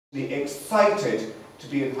excited to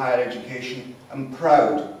be in higher education and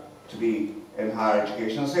proud to be in higher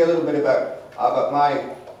education. I'll say a little bit about my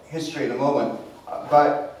history in a moment,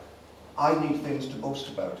 but I need things to boast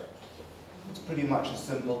about. It's pretty much as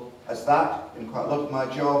simple as that. In quite a lot of my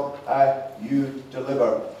job, you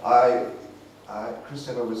deliver.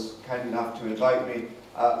 Christopher was kind enough to invite me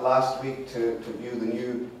last week to view the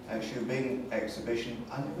new Xu Bing exhibition,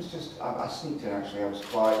 and it was just, I sneaked in actually, I was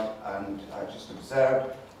quiet and I just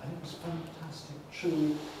observed, and it was fantastic,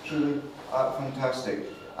 truly fantastic.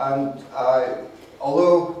 And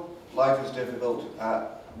although life is difficult,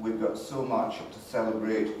 we've got so much to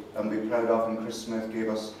celebrate and be proud of, and Chris Smith gave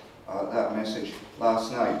us that message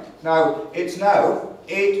last night. Now, it's now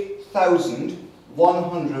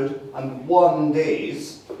 8,101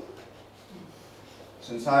 days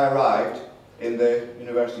since I arrived in the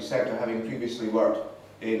university sector, having previously worked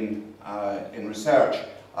in research,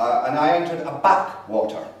 and I entered a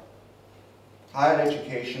backwater. Higher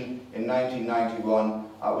education in 1991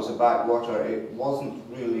 was a backwater. It wasn't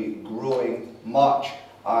really growing much.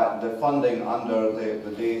 The funding under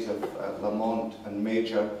the days of Lamont and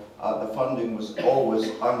Major, the funding was always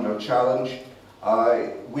under challenge.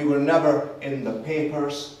 We were never in the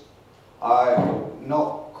papers.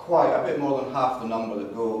 Not quite, a bit more than half the number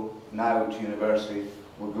that go now to university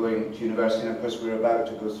were going to university, and of course we're about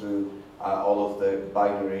to go through all of the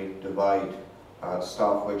binary divide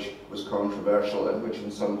stuff, which was controversial and which in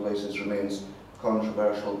some places remains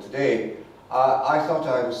controversial today. I thought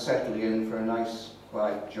I was settling in for a nice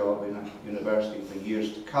quiet job in a university for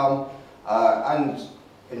years to come, and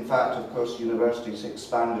in fact, of course, universities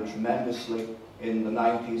expanded tremendously in the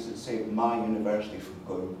 90s. It saved my university from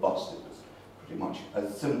going bust. It was pretty much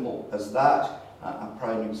as simple as that. A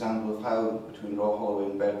prime example of how between Royal Holloway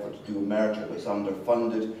and Bedford to do a merger that's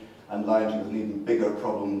underfunded, and Lyons with an even bigger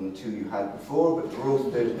problem than the two you had before, but growth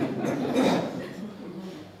did.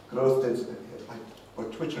 Growth did. We're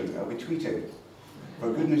twittering, are we tweeting?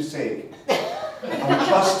 For goodness sake. I'm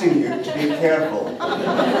trusting you to be careful.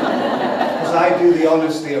 Because I do the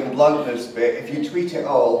honesty and bluntness bit. If you tweet it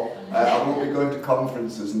all, I won't be going to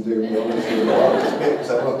conferences and doing the honesty and bluntness bit because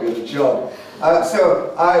I won't do the job.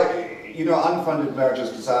 You know, unfunded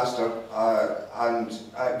mergers disaster, and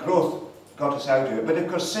growth got us out of it. But of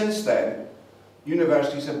course, since then,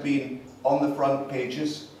 universities have been on the front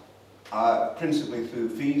pages, principally through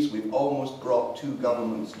fees. We've almost brought two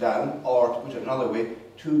governments down, or to put it another way,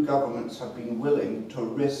 two governments have been willing to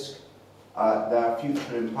risk their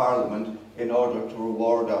future in Parliament in order to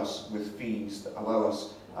reward us with fees that allow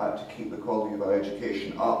us to keep the quality of our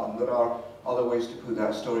education up. And there are other ways to put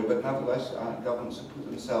that story, but nevertheless, governments have put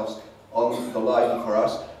themselves on the line for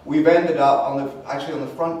us. We've ended up actually on the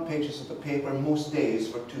front pages of the paper most days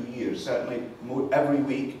for 2 years, certainly every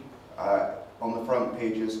week on the front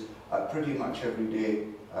pages, pretty much every day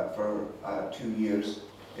for 2 years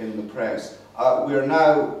in the press. We are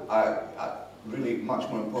now a really much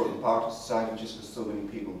more important part of society just because so many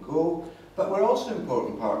people go, but we're also an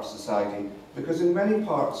important part of society because in many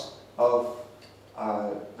parts of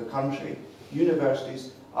the country,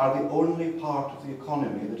 universities are the only part of the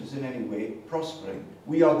economy that is in any way prospering.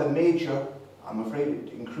 We are the major, I'm afraid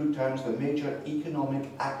in crude terms, the major economic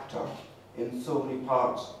actor in so many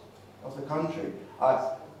parts of the country.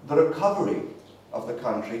 The recovery of the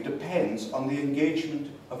country depends on the engagement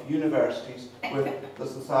of universities with the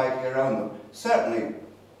society around them. Certainly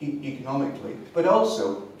economically, but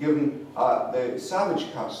also given the savage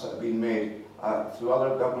cuts that have been made through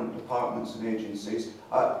other government departments and agencies,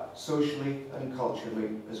 socially and culturally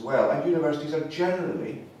as well. And universities are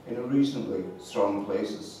generally in a reasonably strong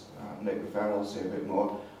place, as Nick Farrell will say a bit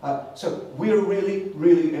more. So we're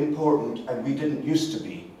really important, and we didn't used to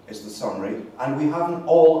be, is the summary, and we haven't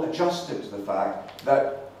all adjusted to the fact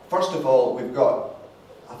that, first of all, we've got,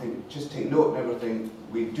 I think, just take note in everything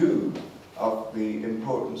we do of the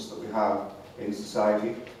importance that we have in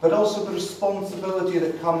society, but also the responsibility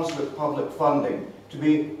that comes with public funding to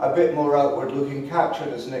be a bit more outward looking, captured,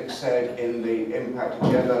 as Nick said, in the impact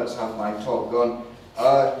agenda. Let's have my talk gone.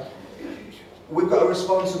 We've got a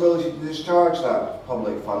responsibility to discharge that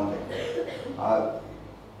public funding.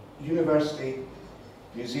 University,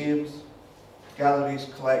 museums, galleries,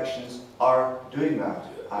 collections are doing that,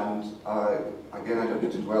 and again, I don't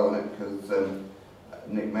need to dwell on it because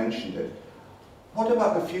Nick mentioned it. What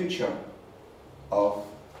about the future of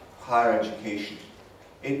higher education?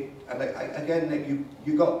 Again, Nick,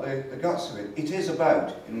 you got the guts of it. It is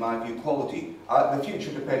about, in my view, quality. The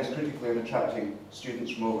future depends critically on attracting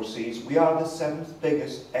students from overseas. We are the 7th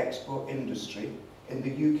biggest export industry in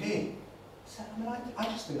the UK. I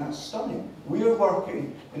just think that's stunning. We are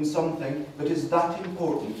working in something that is that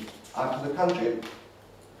important to the country.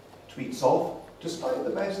 Tweets off, despite the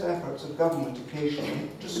best efforts of government occasionally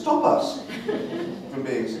to stop us from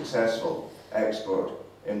being successful export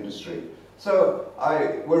industry. So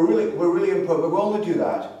we're really important, but we only do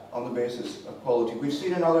that on the basis of quality. We've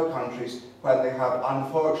seen in other countries when they have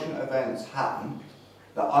unfortunate events happen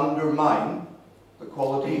that undermine the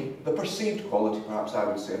quality, the perceived quality, perhaps I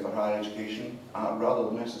would say, for higher education, rather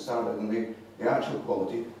than necessarily than the actual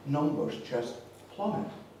quality, numbers just plummet.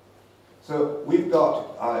 So we've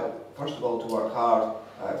got, first of all, to work hard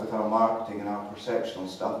with our marketing and our perceptional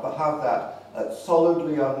stuff, but have that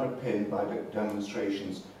solidly underpinned by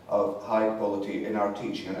demonstrations of high quality in our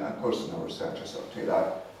teaching and, of course, in our research. I sort of take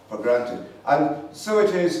that for granted. And so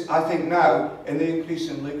it is, I think, now in the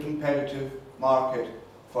increasingly competitive market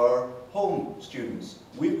for home students.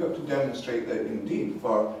 We've got to demonstrate that, indeed,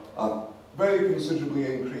 for a very considerably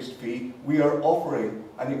increased fee, we are offering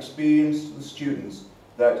an experience to the students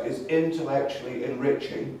that is intellectually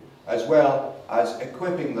enriching, as well as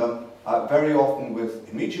equipping them very often with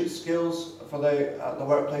immediate skills for the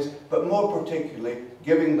workplace, but more particularly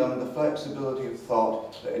giving them the flexibility of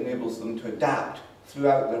thought that enables them to adapt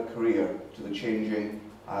throughout their career to the changing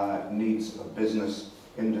needs of business,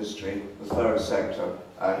 industry, the third sector,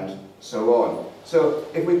 and so on. So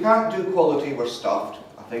if we can't do quality, we're stuffed,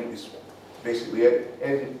 I think is basically it.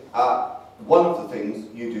 And one of the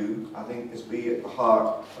things you do, I think, is be at the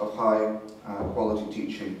heart of high quality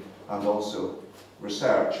teaching and also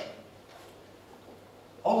research.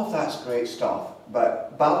 All of that's great stuff,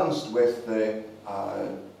 but balanced with the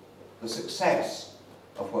success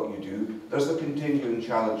of what you do, there's the continuing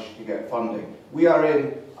challenge to get funding. We are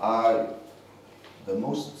in the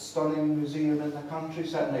most stunning museum in the country,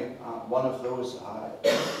 certainly one of those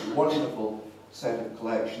wonderful set of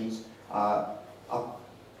collections, a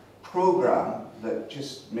programme that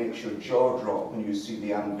just makes your jaw drop when you see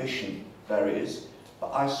the ambition there is.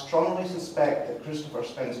 But I strongly suspect that Christopher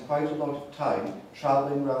spends quite a lot of time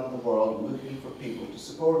travelling around the world looking for people to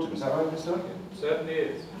support him. Is that right, Mr.? It certainly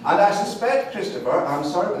is. And I suspect, Christopher, I'm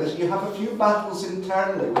sorry for this, you have a few battles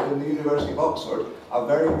internally within the University of Oxford, a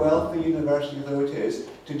very wealthy university though it is,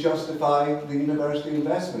 to justify the university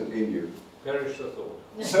investment in you. Perish the thought.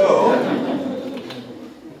 So,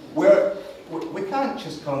 we can't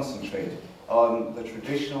just concentrate on the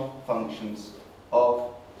traditional functions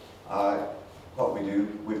of what we do.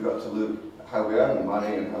 We've got to look at how we earn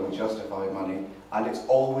money and how we justify money, and it's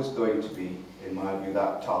always going to be, in my view,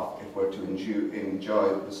 that tough if we're to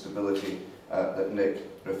enjoy the stability that Nick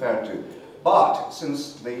referred to. But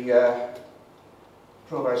since the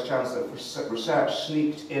Pro-Vice-Chancellor for Research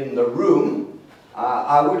sneaked in the room,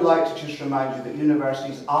 I would like to just remind you that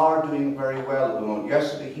universities are doing very well at the moment.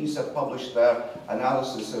 Yesterday, HEFCE published their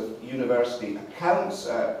analysis of university accounts.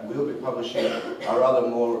 We'll be publishing a rather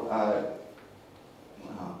more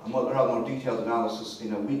detailed analysis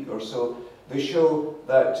in a week or so. They show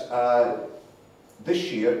that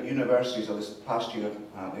this year, universities, or this past year,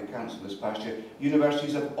 the accounts of this past year,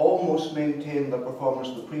 universities have almost maintained the performance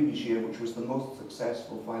of the previous year, which was the most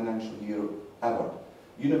successful financial year ever.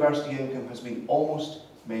 University income has been almost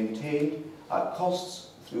maintained. Costs,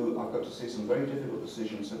 through, I've got to say, some very difficult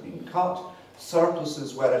decisions have been cut.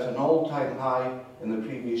 Surpluses were at an all-time high in the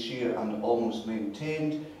previous year and almost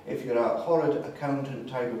maintained. If you're a horrid accountant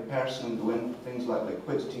type of person and go in for things like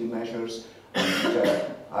liquidity measures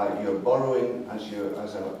and you're borrowing as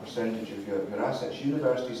a percentage of your assets,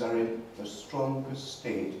 universities are in the strongest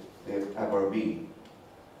state they've ever been.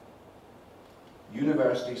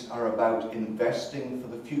 Universities are about investing for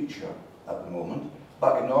the future at the moment,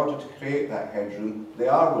 but in order to create that headroom, they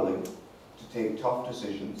are willing to take tough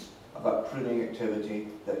decisions about pruning activity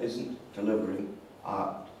that isn't delivering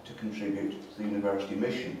to contribute to the university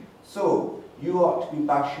mission. So, you ought to be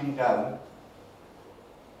bashing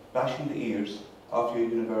the ears of your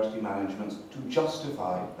university managements to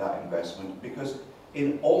justify that investment, because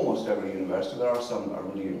in almost every university, there are some that are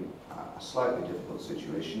really in a slightly difficult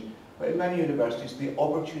situation, but in many universities, the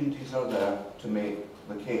opportunities are there to make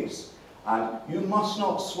the case. And you must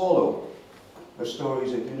not swallow the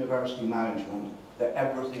stories of university management that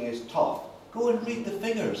everything is tough. Go and read the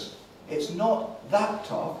figures. It's not that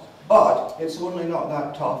tough, but it's only not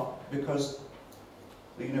that tough because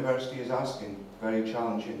the university is asking very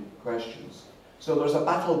challenging questions. So there's a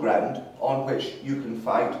battleground on which you can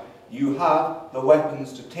fight. You have the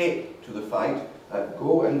weapons to take to the fight.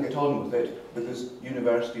 Go and get on with it, because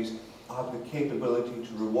universities have the capability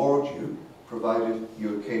to reward you, provided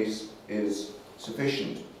your case is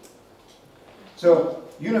sufficient. So,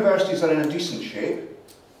 universities are in a decent shape.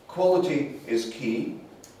 Quality is key.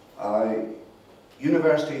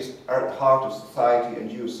 Universities are at the heart of society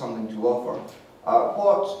and you have something to offer.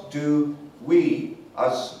 What do we,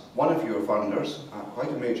 as one of your funders, quite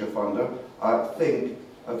a major funder, think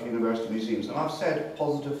of university museums? And I've said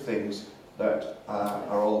positive things that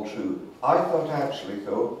are all true. I thought actually,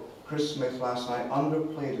 though, Chris Smith last night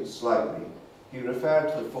underplayed it slightly. He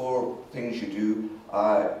referred to the 4 things you do,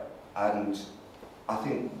 and I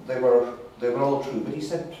think they were all true, but he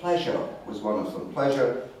said pleasure was one of them.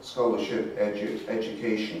 Pleasure, scholarship,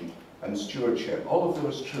 education, and stewardship. All of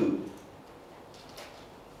those true.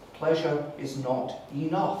 Pleasure is not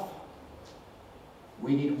enough.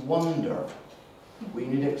 We need wonder. We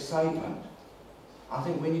need excitement. I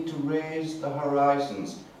think we need to raise the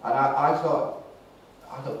horizons. And I thought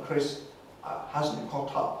Chris hasn't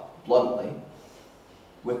caught up, bluntly,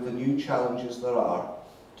 with the new challenges there are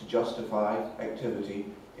to justify activity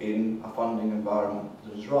in a funding environment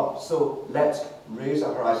that is rough. So let's raise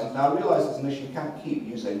our horizons. Now I realise as an issue you can't keep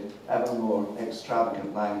using ever more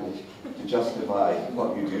extravagant language to justify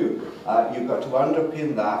what you do. You've got to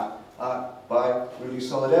underpin that by really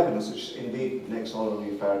solid evidence, which indeed Nick's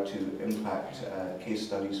already referred to. Impact case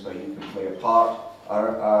studies where you can play a part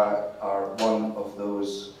are one of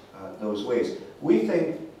those ways. We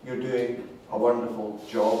think you're doing a wonderful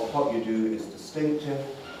job. What you do is distinctive,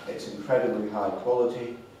 it's incredibly high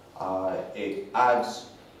quality, it adds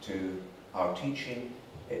to our teaching,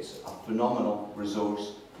 it's a phenomenal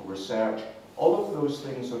resource for research. All of those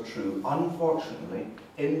things are true. Unfortunately,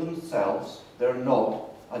 in themselves, they're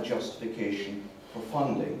not a justification for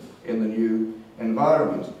funding in the new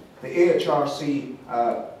environment. The AHRC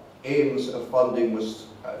aims of funding was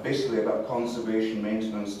basically about conservation,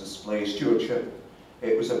 maintenance, display, stewardship.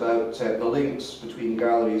 It was about the links between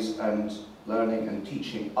galleries and learning and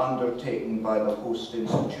teaching undertaken by the host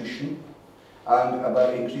institution, and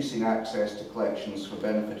about increasing access to collections for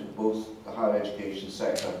benefit of both the higher education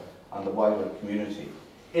sector and the wider community.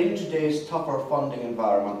 In today's tougher funding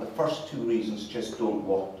environment, the first 2 reasons just don't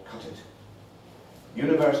cut it.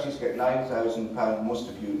 Universities get £9,000, most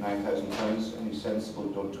of you £9,000, any sensible,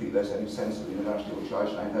 don't tweet this, any sensible university will charge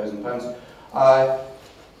 £9,000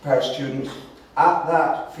 per student. At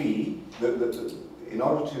that fee, in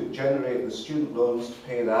order to generate the student loans to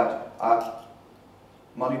pay that,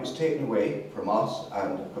 money was taken away from us,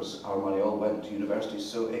 and of course our money all went to universities,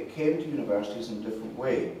 so it came to universities in a different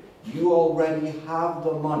way. You already have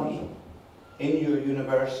the money in your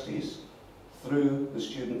universities through the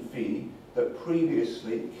student fee that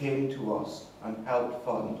previously came to us and helped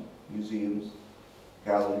fund museums,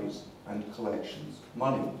 galleries and collections.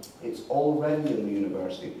 Money. It's already in the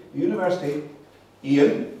university. The university,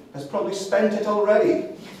 Ian, has probably spent it already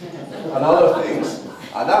on other things,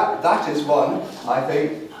 and that is one, I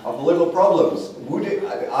think, of the little problems.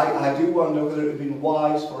 I do wonder whether it would have been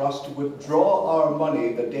wise for us to withdraw our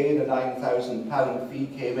money the day the £9,000 fee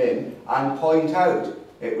came in and point out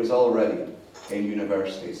it was already in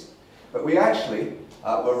universities. But we actually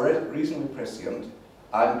were reasonably prescient,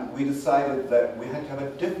 and we decided that we had to have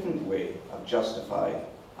a different way of justifying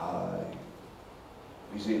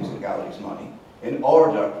museums and galleries' money, in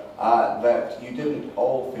order that you didn't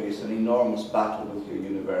all face an enormous battle with your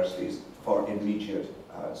universities for immediate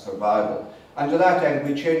survival. And to that end,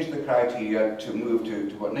 we changed the criteria to move to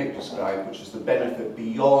what Nick described, which is the benefit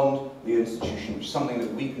beyond the institution, which is something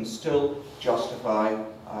that we can still justify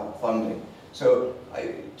funding. So,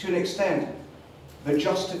 to an extent, the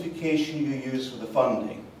justification you use for the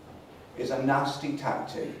funding is a nasty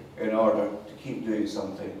tactic in order to keep doing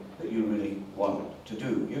something that you really want to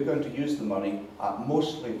do. You're going to use the money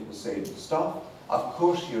mostly for the same stuff. Of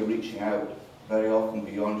course, you're reaching out very often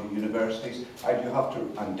beyond your universities, and you have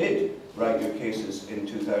to, and did, write your cases in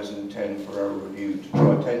 2010 for our review to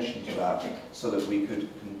draw attention to that, so that we could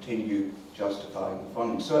continue justifying the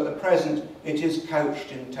funding. So at the present, it is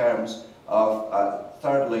couched in terms of,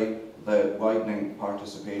 thirdly, the widening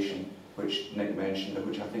participation, which Nick mentioned, and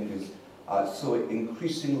which I think is so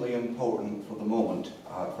increasingly important for the moment,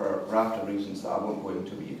 for a raft of reasons that I won't go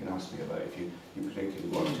into, but you can ask me about if you particularly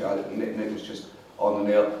want to. Nick was just on the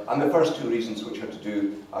nail. And the first 2 reasons, which are to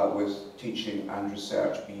do with teaching and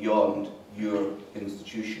research beyond your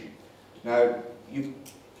institution. Now, if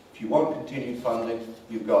you want continued funding,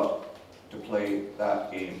 you've got to play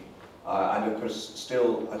that game. And of course,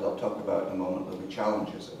 still, as I'll talk about in a moment, there'll be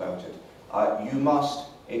challenges about it. You must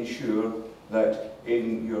ensure that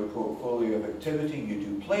in your portfolio of activity, you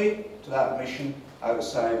do play to that mission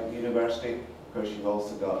outside the university. Of course, you've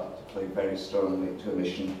also got to play very strongly to a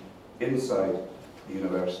mission inside the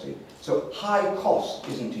university. So high cost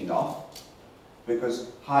isn't enough. because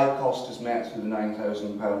high cost is met through the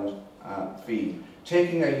 £9,000 fee.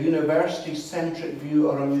 Taking a university-centric view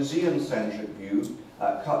or a museum-centric view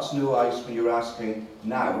cuts no ice when you're asking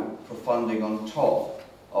now for funding on top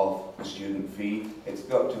of the student fee. It's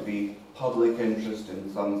got to be public interest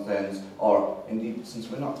in some sense, or indeed, since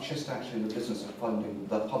we're not just actually in the business of funding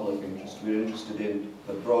the public interest, we're interested in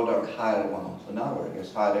the broader higher, well, the narrower, I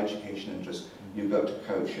guess, higher education interest. You've got to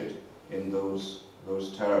couch it in those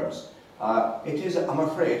terms. It is, I'm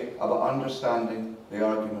afraid, about understanding the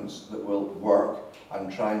arguments that will work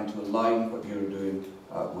and trying to align what you're doing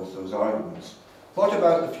with those arguments. What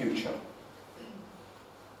about the future?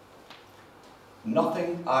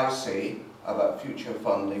 Nothing I say about future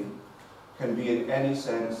funding can be in any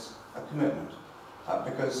sense a commitment,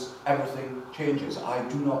 because everything changes. I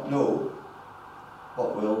do not know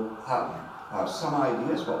what will happen. I have some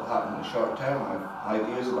ideas what will happen in the short term, I have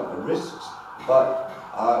ideas about the risks, but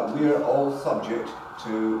we are all subject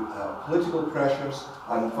to political pressures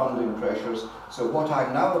and funding pressures, so what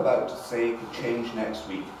I'm now about to say could change next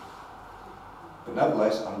week. But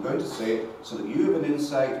nevertheless, I'm going to say it so that you have an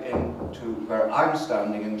insight into where I'm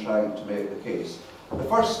standing in trying to make the case. The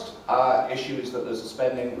first issue is that there's a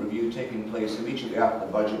spending review taking place immediately after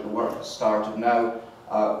the budget. The work has started now,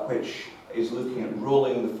 which is looking at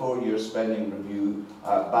rolling the 4-year spending review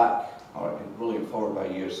back, or rolling it forward by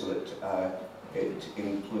a year so that it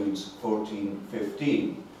includes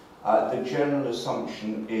 14-15. The general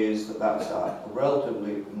assumption is that that's a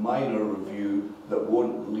relatively minor review that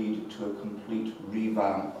won't lead to a complete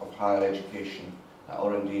revamp of higher education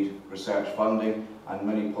or indeed research funding, and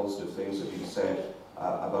many positive things have been said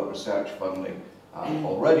about research funding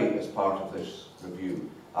already as part of this review.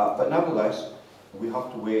 But nevertheless, we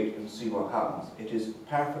have to wait and see what happens. It is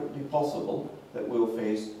perfectly possible that we'll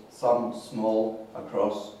face some small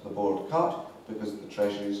across-the-board cut, because the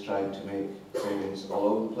Treasury is trying to make savings all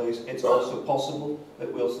over the place. It's also possible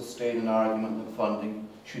that we'll sustain an argument that funding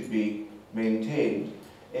should be maintained.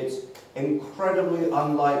 It's incredibly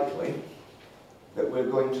unlikely that we're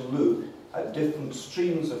going to look at different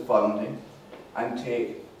streams of funding and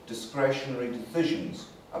take discretionary decisions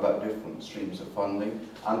about different streams of funding,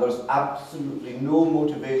 and there's absolutely no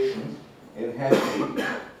motivation in HEFCE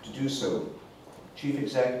to do so. Chief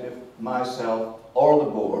Executive, myself, or the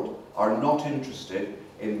board are not interested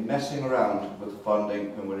in messing around with the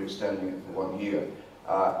funding when we're extending it for 1 year.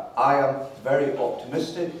 I am very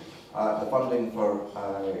optimistic. The funding for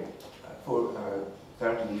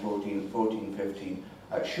 13-14, 14-15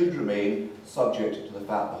 should remain subject to the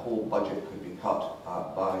fact the whole budget could be cut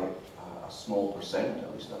by a small percent,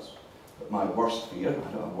 at least that's my worst fear.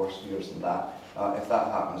 I don't have worse fears than that. If that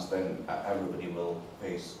happens, then everybody will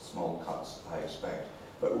face small cuts, I expect.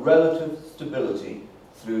 But relative stability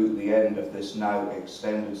through the end of this now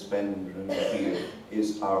extended spending review period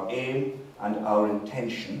is our aim and our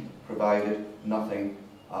intention, provided nothing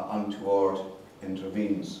untoward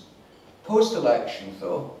intervenes. Post-election,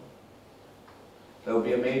 though, there will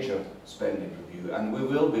be a major spending review, and we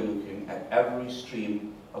will be looking at every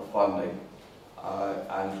stream of funding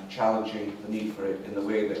and challenging the need for it in the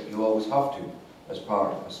way that you always have to as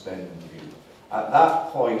part of a spending review. At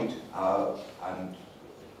that point, and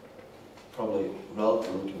probably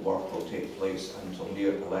relatively little work will take place until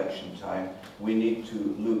near election time, we need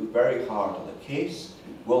to look very hard at the case.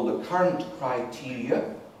 Will the current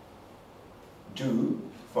criteria do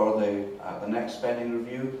for the next spending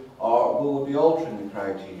review, or will we be altering the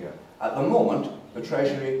criteria? At the moment, the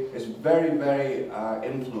Treasury is very, very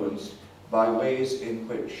influenced by ways in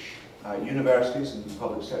which universities and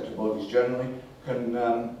public sector bodies generally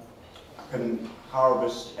can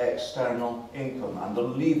harvest external income, and the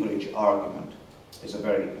leverage argument is a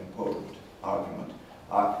very important argument.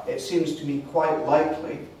 It seems to me quite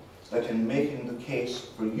likely that in making the case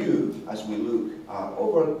for you, as we look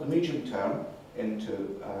over the medium term into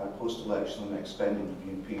post-election and next spending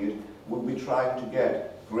review period, we'll be trying to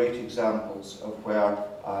get great examples of where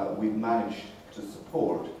we've managed to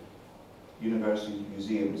support university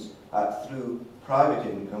museums through private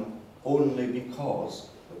income only because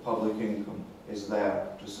the public income is there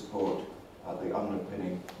to support the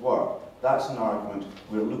underpinning work. That's an argument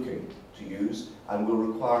we're looking to use, and we'll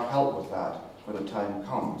require help with that when the time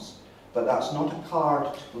comes. But that's not a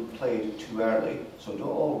card to be played too early, so don't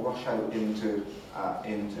all rush out into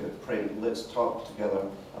print. Let's talk together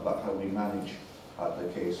about how we manage the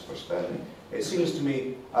case for spending. It seems to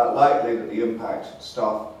me likely that the impact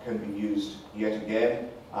stuff can be used yet again,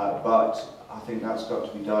 but I think that's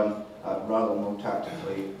got to be done rather more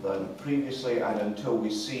tactically than previously, and until we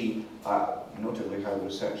see, notably how the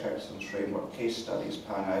Research Excellence Framework case studies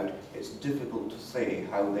pan out, it's difficult to say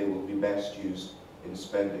how they will be best used in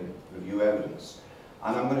spending review evidence.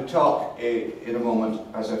 And I'm going to talk in a moment,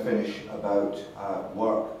 as I finish, about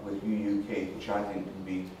work with UUK, which I think can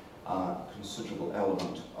be a considerable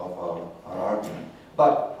element of our argument.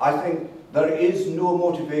 But I think there is no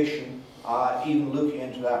motivation, even looking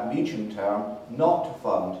into that medium term, not to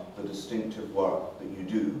fund the distinctive work that you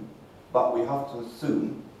do, but we have to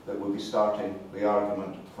assume that we'll be starting the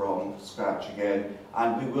argument from scratch again,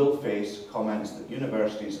 and we will face comments that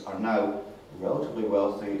universities are now relatively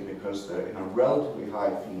wealthy because they're in a relatively high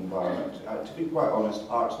fee environment. To be quite honest,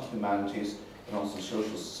 arts and humanities and also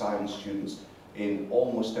social science students in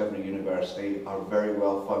almost every university are very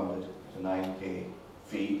well funded at a 9k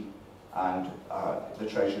fee, and the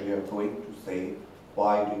Treasury are going to say,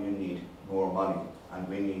 why do you need more money? And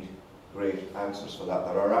we need great answers for that.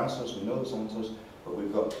 There are answers, we know those answers, but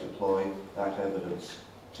we've got to deploy that evidence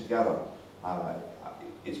together.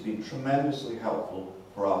 It's been tremendously helpful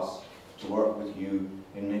for us to work with you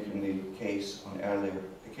in making the case on earlier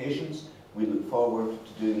occasions. We look forward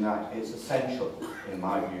to doing that. It's essential, in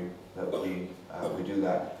my view, that we do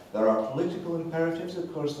that. There are political imperatives,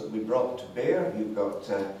 of course, that we brought to bear. You've got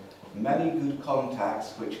many good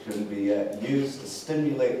contacts which can be used to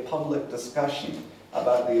stimulate public discussion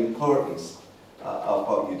about the importance of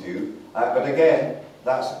what you do. But again,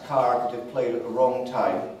 that's a card that if played at the wrong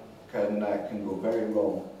time can go very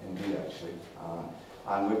wrong indeed, actually.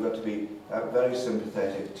 And we've got to be very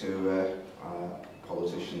sympathetic to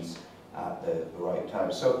politicians at the right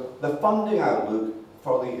time. So the funding outlook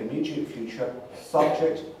for the immediate future,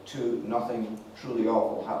 subject to nothing truly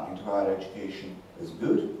awful happening to higher education, is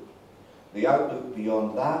good. The outlook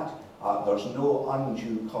beyond that, there's no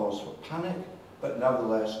undue cause for panic, but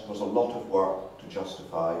nevertheless there's a lot of work to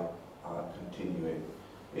justify continuing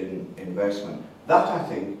in investment. That, I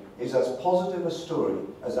think, is as positive a story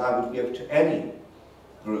as I would give to any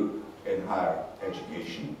group in higher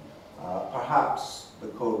education. Perhaps the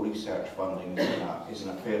core research funding is in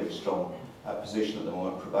a fairly strong position at the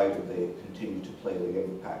moment, provided they continue to play the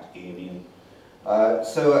impact game in.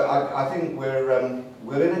 So I think we're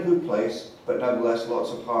in a good place, but nevertheless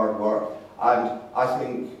lots of hard work. And I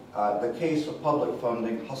think the case for public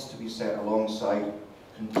funding has to be set alongside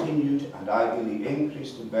continued and ideally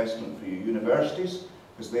increased investment for your universities,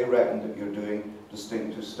 because they reckon that you're doing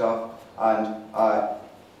distinctive stuff, and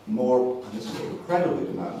more, and this is incredibly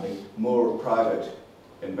demanding, more private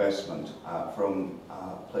investment from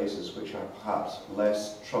places which are perhaps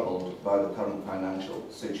less troubled by the current financial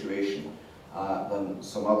situation than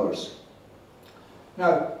some others.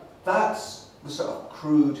 Now, that's the sort of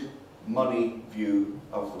crude money view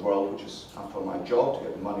of the world, which is, after all, my job, to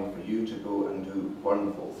get the money for you to go and do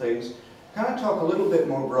wonderful things. Can I talk a little bit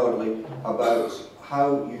more broadly about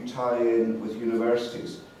how you tie in with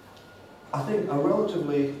universities? I think a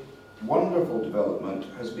relatively wonderful development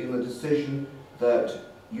has been the decision that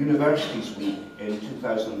Universities Week in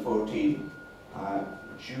 2014,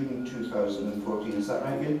 June 2014, is that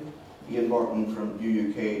right, Ian? Ian Morton from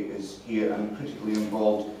UUK is here and critically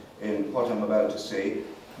involved in what I'm about to say.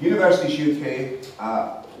 Universities UK,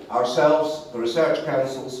 ourselves, the research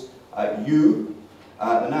councils, you,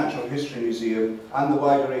 the Natural History Museum and the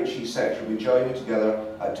wider HE sector will be joining together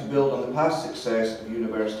to build on the past success of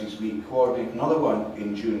Universities Week, coordinate another one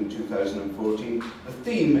in June 2014. The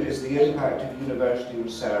theme is the impact of university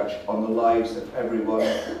research on the lives of everyone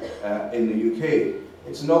in the UK.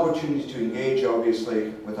 It's an opportunity to engage, obviously,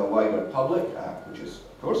 with a wider public, which is,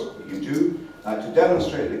 of course, what you do, to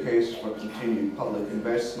demonstrate the case for continued public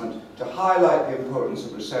investment, to highlight the importance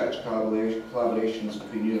of research collaborations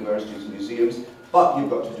between universities and museums, but you've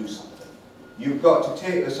got to do something. You've got to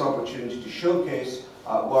take this opportunity to showcase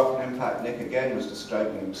work and impact. Nick again was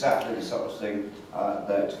describing exactly the sort of thing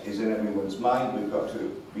that is in everyone's mind. We've got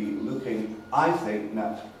to be looking, I think,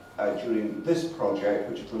 during this project,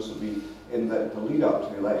 which of course will be in the lead up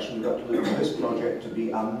to the election, we've got to look at this project to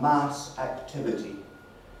be a mass activity,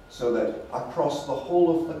 so that across the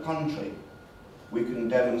whole of the country we can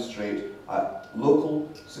demonstrate local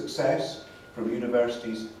success from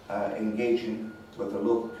universities engaging with their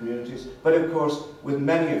local communities, but of course with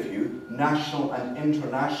many of you, national and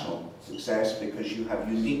international success, because you have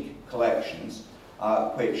unique collections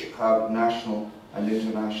which have national and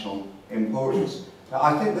international importance. Now,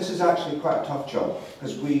 I think this is actually quite a tough job,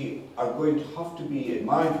 because we are going to have to be, in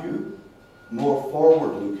my view, more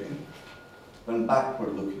forward-looking than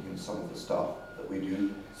backward-looking in some of the stuff that we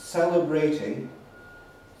do, celebrating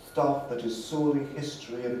stuff that is solely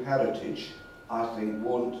history and heritage I think,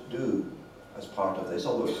 won't do as part of this,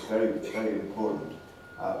 although it's very, very important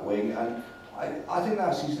wing. And I think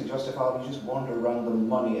that's easily justified. You just wander around the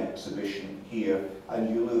money exhibition here and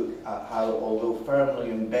you look at how, although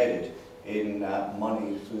firmly embedded in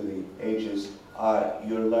money through the ages,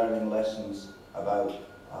 you're learning lessons about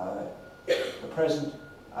the present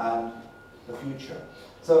and the future.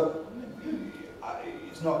 So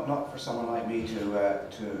it's not for someone like me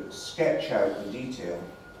to sketch out the detail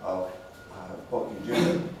of what you're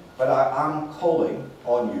doing, but I am calling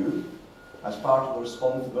on you, as part of the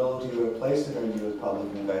responsibility we're placing on you as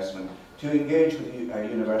public investment, to engage with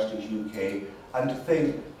Universities UK and to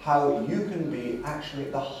think how you can be actually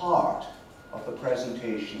at the heart of the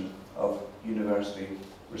presentation of university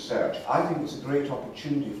research. I think it's a great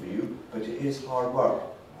opportunity for you, but it is hard work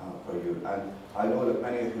for you. And I know that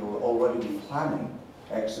many of you will already be planning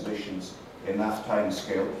exhibitions in that time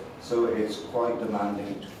scale, so it's quite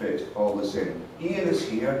demanding to fit all this in. Ian is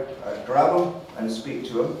here. Grab him and speak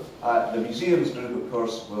to him. The museums group, of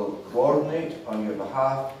course, will coordinate on your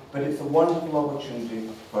behalf, but it's a wonderful opportunity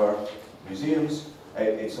for museums.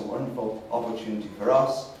 It's a wonderful opportunity for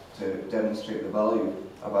us to demonstrate the value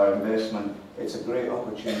of our investment. It's a great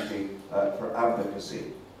opportunity for advocacy.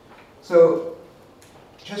 So,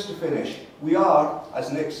 just to finish, we are,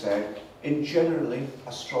 as Nick said, in generally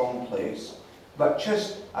a strong place, but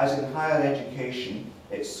just as in higher education,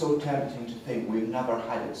 it's so tempting to think we've never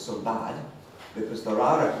had it so bad, because there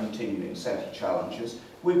are a continuing set of challenges.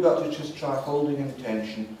 We've got to just try holding in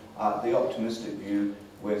tension the optimistic view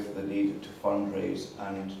with the need to fundraise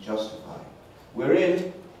and to justify. We're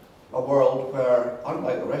in a world where,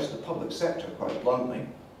 unlike the rest of the public sector, quite bluntly,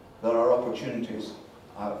 there are opportunities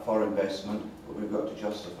for investment, but we've got to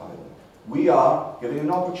justify them. We are giving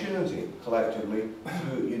an opportunity, collectively,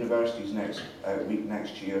 to universities next week,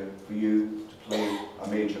 next year, for you to play a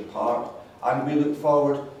major part, and we look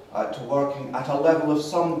forward to working at a level of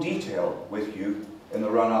some detail with you in the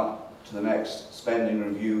run-up to the next spending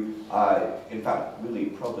review, in fact, really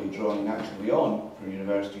probably drawing naturally on from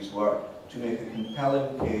universities' work to make a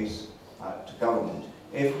compelling case to government.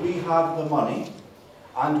 If we have the money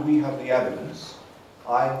and we have the evidence,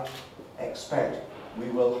 I expect we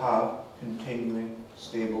will have continuing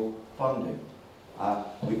stable funding.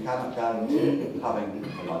 We cannot guarantee having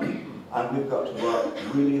the money, and we've got to work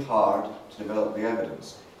really hard to develop the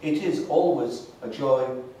evidence. It is always a joy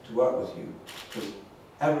to work with you, because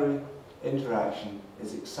every interaction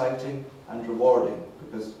is exciting and rewarding,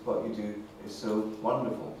 because what you do is so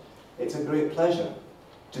wonderful. It's a great pleasure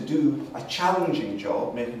to do a challenging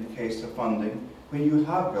job, making the case for funding, when you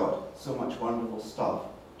have got so much wonderful stuff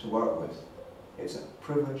to work with. It's a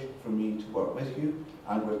privilege for me to work with you,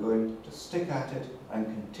 and we're going to stick at it and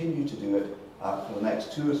continue to do it for the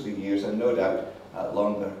next 2 or 3 years, and no doubt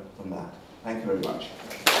longer than that. Thank you very much.